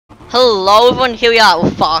Hello everyone, here we are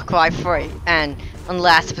with Far Cry 3, and on the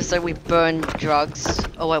last episode we burned drugs.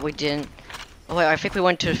 Oh wait, we didn't. Oh wait, I think we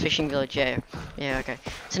went to the fishing village, yeah, okay.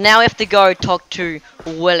 So now we have to go talk to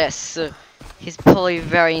Willis. He's probably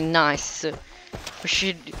very nice. We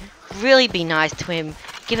should really be nice to him,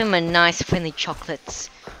 give him a nice friendly chocolates.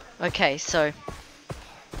 Okay, so,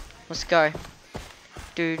 let's go.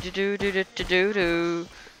 Do do do do do do do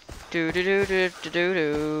do do do do do do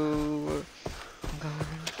do. I'm going.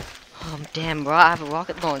 Oh damn, right, I have a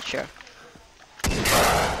rocket launcher.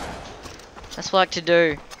 That's what I like to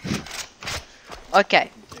do. Okay.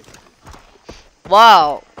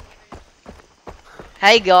 Wow.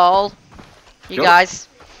 Hey girl. You guys.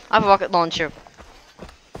 I have a rocket launcher.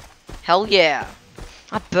 Hell yeah.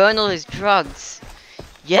 I burned all these drugs.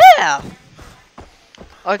 Yeah.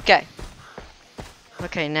 Okay.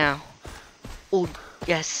 Okay, now. Oh,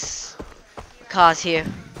 yes. Car's here.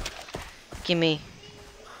 Gimme.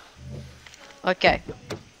 Okay.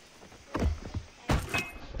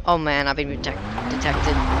 Oh man, I've been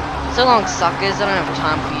detected. So long, suckers. I don't have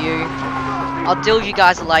time for you. I'll deal with you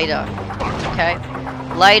guys later. Okay?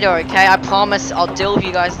 Later, okay? I promise I'll deal with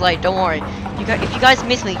you guys later. Don't worry. If you guys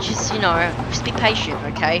miss me, just, you know, just be patient,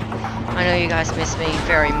 okay? I know you guys miss me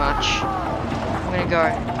very much. I'm gonna go.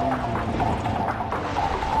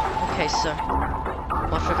 Okay, so.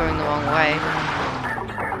 What if we're going the wrong way?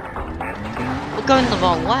 We're going the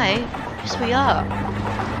wrong way? Yes, we are.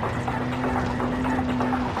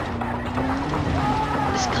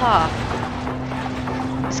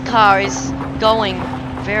 This car is going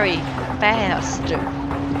very fast.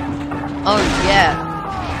 Oh yeah.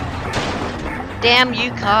 Damn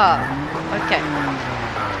you, car. Okay.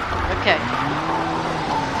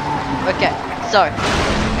 So,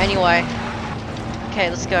 anyway.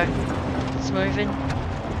 Okay, let's go. It's moving.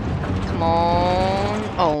 Come on.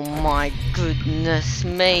 Oh my goodness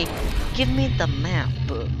me. Give me the map.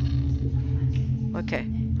 Okay.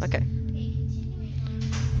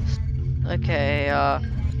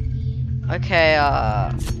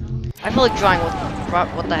 I feel like driving.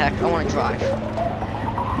 What the heck? I want to drive.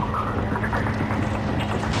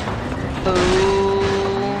 Boom.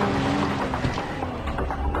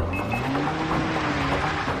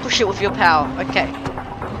 Push it with your power.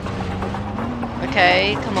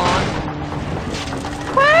 Okay, come on.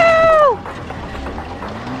 Woo!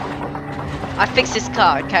 I fixed this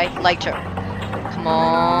car, okay? Later. Come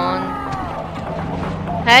on.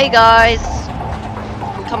 Hey guys!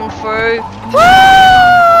 I'm coming through.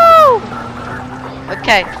 Woo!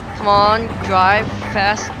 Okay, come on, drive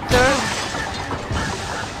faster.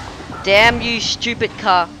 Damn you, stupid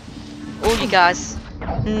car. All you guys.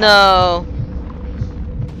 No.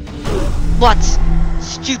 What?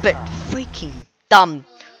 Stupid, freaking, dumb,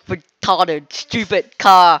 retarded, stupid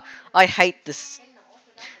car. I hate this.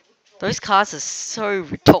 Those cars are so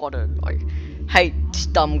retarded. I hate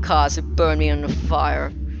dumb cars that burn me on the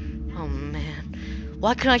fire. Oh man.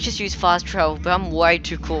 Why can't I just use fast travel? But I'm way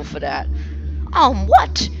too cool for that.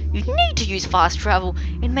 What? You need to use fast travel.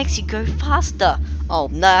 It makes you go faster. Oh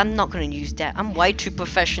no, I'm not gonna use that. I'm way too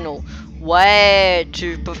professional. Way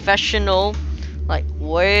too professional. Like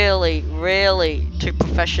really, really too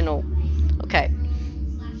professional. Okay.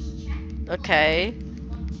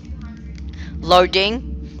 Loading.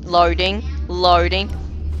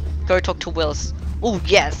 Go talk to Willis. Oh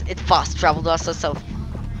yes, it fast traveled us herself.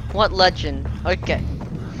 What legend? Okay.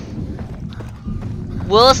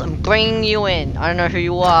 Willis, I'm bringing you in. I don't know who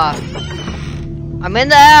you are. I'm in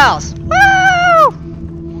the house. Woo!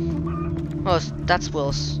 Oh, that's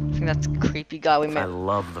Willis. I think that's a creepy guy we met. I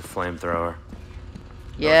love the flamethrower.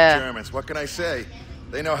 Yeah. Those Germans, what can I say?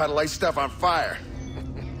 They know how to light stuff on fire.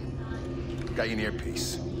 Got you an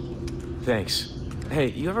earpiece. Thanks. Hey,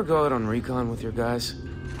 you ever go out on recon with your guys?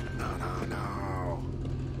 No.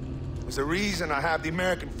 There's a reason I have the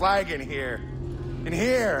American flag in here. In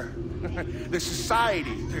here, there's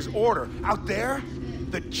society, there's order. Out there,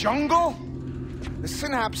 the jungle, the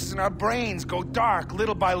synapses in our brains go dark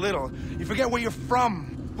little by little. You forget where you're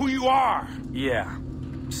from, who you are. Yeah.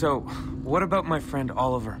 So, what about my friend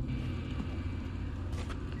Oliver?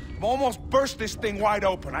 I've almost burst this thing wide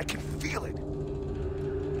open. I can feel it.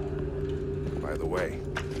 By the way,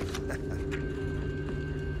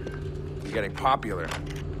 you're getting popular.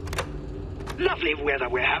 Lovely weather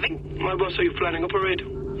we're having. My boss, are you planning a parade?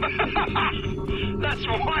 That's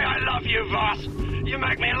why I love you, boss. You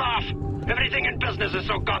make me laugh. Everything in business is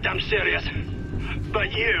so goddamn serious.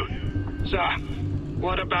 But you, sir,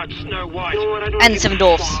 what about Snow White? You know what, I don't And give some a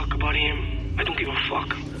dwarfs. fuck about him. I don't give a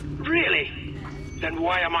fuck. Really? Then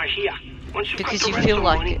why am I here? Once you Because cut the you rest feel of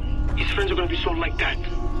like money, it. his friends are gonna be sold like that.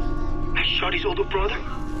 I shot his older brother.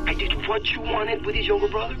 I I did what you wanted with his younger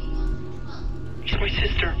brother. He's my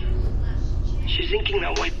sister. She's inking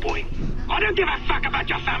that white boy. I don't give a fuck about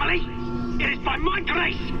your family. It is by my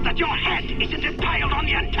grace that your head isn't impaled on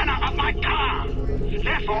the antenna of my car.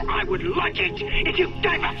 Therefore, I would like it if you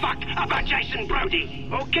gave a fuck about Jason Brody.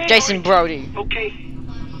 Okay? Jason right. Brody. Okay.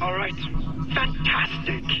 All right.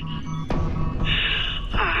 Fantastic.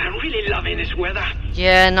 I'm really loving this weather.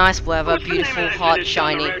 Yeah, nice weather, What's the name of beautiful, that hot, village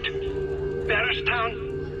down the shiny. road? Barristown?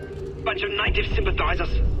 Bunch of native sympathizers.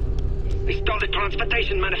 They stole the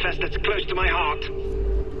transportation manifest that's close to my heart.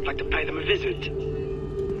 I'd like to pay them a visit.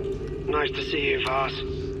 Nice to see you, Voss. Better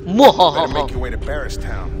make Mwahaha. your way to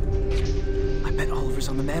Barristown. I bet Oliver's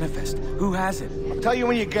on the manifest. Who has it? I'll tell you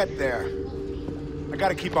when you get there. I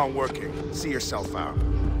gotta keep on working. See yourself out.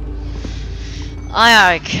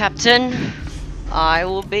 Aye aye, Captain. I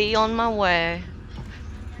will be on my way.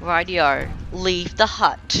 Rightio. Leave the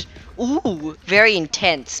hut. Ooh, very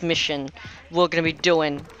intense mission we're gonna be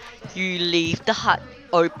doing. You leave the hut.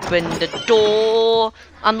 Open the door.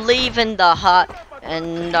 I'm leaving the hut.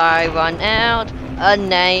 And I run out.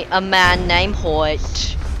 A man named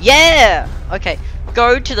Hoyt. Yeah! Okay,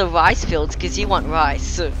 go to the rice fields because you want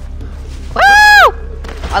rice. Woo!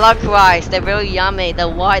 I like rice. They're very yummy. They're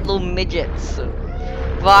white little midgets.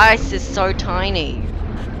 Rice is so tiny.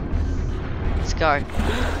 Let's go.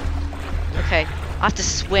 Okay, I have to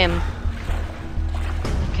swim.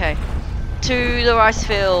 Okay, to the rice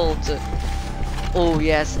fields. Oh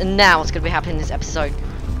yes, and now what's gonna be happening in this episode?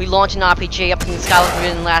 We launched an RPG up in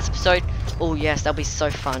Skyfunluc in the last episode. Oh yes, that'll be so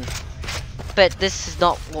fun. But this is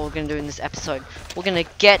not what we're gonna do in this episode. We're gonna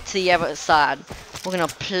get to the other side. We're gonna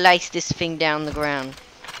place this thing down the ground.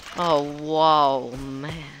 Oh wow,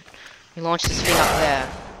 man. We launched this thing up there.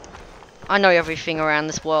 I know everything around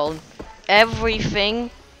this world. Everything.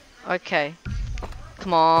 Okay.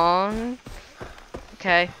 Come on.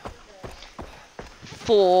 Okay.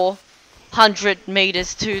 400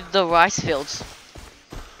 meters to the rice fields.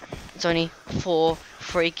 It's only 4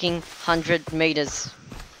 freaking 100 meters.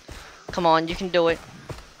 Come on, you can do it.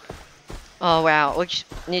 Oh wow, which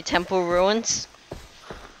near temple ruins?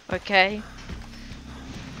 Okay.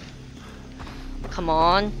 Come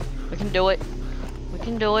on, we can do it. We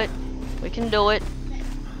can do it. We can do it.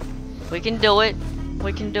 We can do it.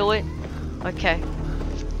 We can do it. Okay.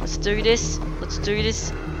 Let's do this. Let's do this.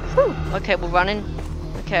 Whew. Okay, we're running.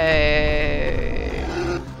 Okay.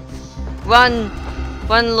 Run!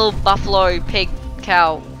 Run, little buffalo, pig,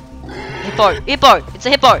 cow. Hippo! Hippo! It's a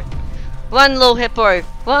hippo! Run, little hippo!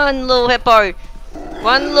 Run, little hippo!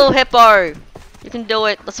 Run, little hippo! You can do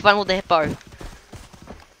it. Let's run with the hippo.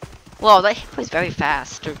 Whoa, that hippo is very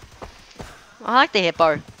fast. I like the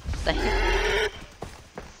hippo.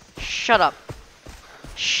 Shut up.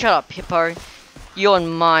 Shut up, hippo. You're in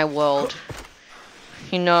my world.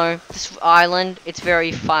 You know, this island, it's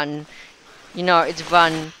very fun. You know, it's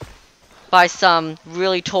run by some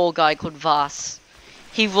really tall guy called Voss.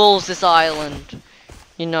 He rules this island.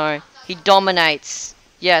 You know, he dominates.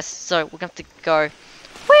 Yes, so we're gonna have to go.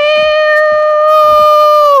 Woo!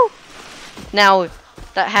 Now,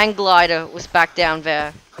 that hang glider was back down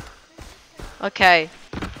there. Okay.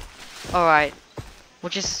 Alright. We're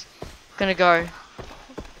just gonna go.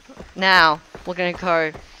 Now, we're gonna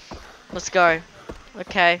go. Let's go.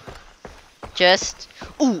 Okay. Just.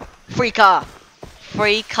 Ooh! Free car!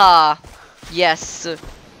 Free car! Yes.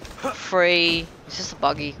 Free. It's just a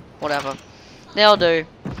buggy. Whatever. They'll do.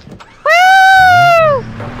 Woo!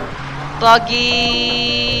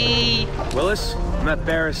 Buggy! Willis, I'm at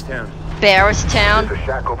Barristown. Barristown? There's a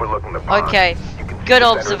shack overlooking the pond. Okay. You can see Good the center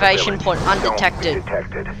of the observation village. point. Don't be Undetected.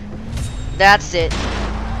 detected. That's it.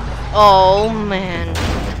 Oh man.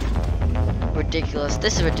 Ridiculous.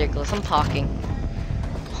 This is ridiculous. I'm parking.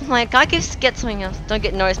 Oh my god, get something else. Don't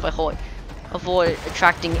get noticed by Hoyt. Avoid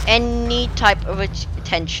attracting any type of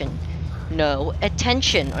attention. No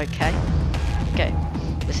attention, okay? Okay.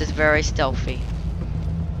 This is very stealthy.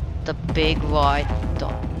 The big white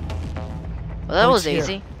dot. Well, that was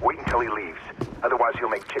easy. Wait until he leaves. Otherwise, he'll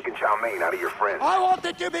make chicken chow mein out of your friends. I want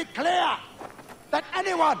it to be clear that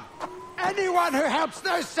anyone who helps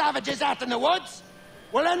those savages out in the woods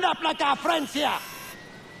will end up like our friends here.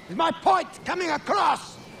 Is my point coming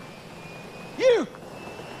across? You!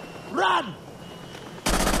 Run!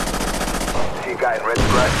 See a guy in red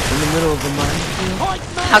stripe? In the middle of the minefield? Point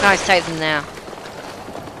man! How can I save them now?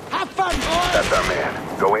 Have fun, That's boys! our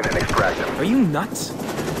man. Go in and extract him. Are you nuts?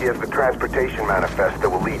 He has the transportation manifest that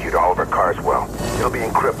will lead you to Oliver Carswell. It'll be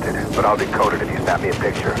encrypted, but I'll decode it if you snap me a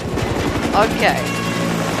picture. Okay.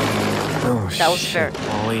 Oh, That was shit,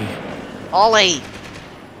 fair. Ollie. Ollie!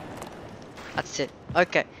 That's it.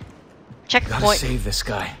 Okay. Gotta Checkpoint. save this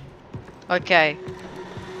guy. Okay.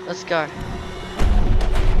 Let's go.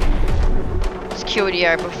 Security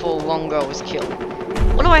area before Rongo was killed.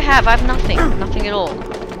 What do I have? I have nothing. Nothing at all.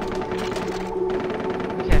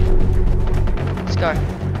 Okay. Let's go.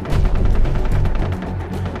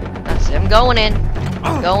 That's it. I'm going in.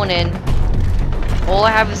 Going in. All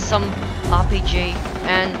I have is some RPG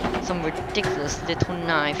and some ridiculous little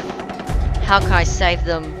knife. How can I save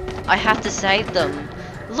them? I have to save them.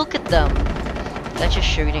 Look at them. They're just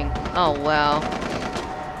shooting. Oh wow.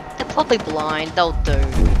 They're probably blind. They'll do.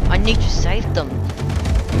 I need to save them.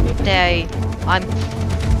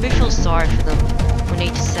 We feel sorry for them. We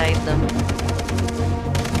need to save them.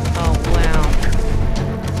 Oh wow.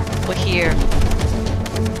 We're here.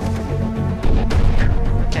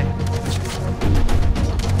 Okay.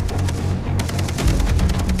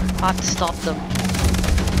 I have to stop them.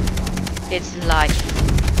 It's life.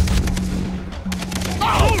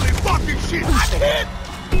 Holy fucking shit! I'm hit!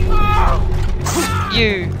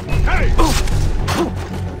 You. Hey!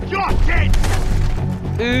 You're dead!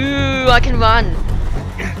 Ooh, I can run.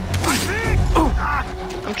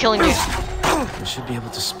 I'm killing you. We should be able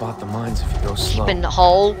to spot the mines if you go slow. Keeping the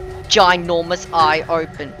whole ginormous eye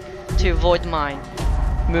open to avoid mine.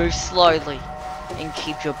 Move slowly and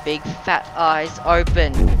keep your big fat eyes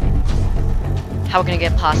open. How are we gonna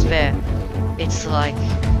get past there? It's like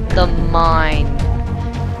the mine.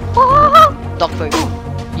 Dog food.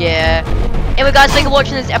 Yeah. Anyway guys, thank you for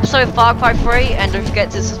watching this episode of Far Cry 3, and don't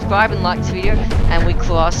forget to subscribe and like this video, and we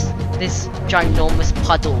cross this ginormous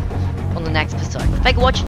puddle on the next episode. Thank you for watching.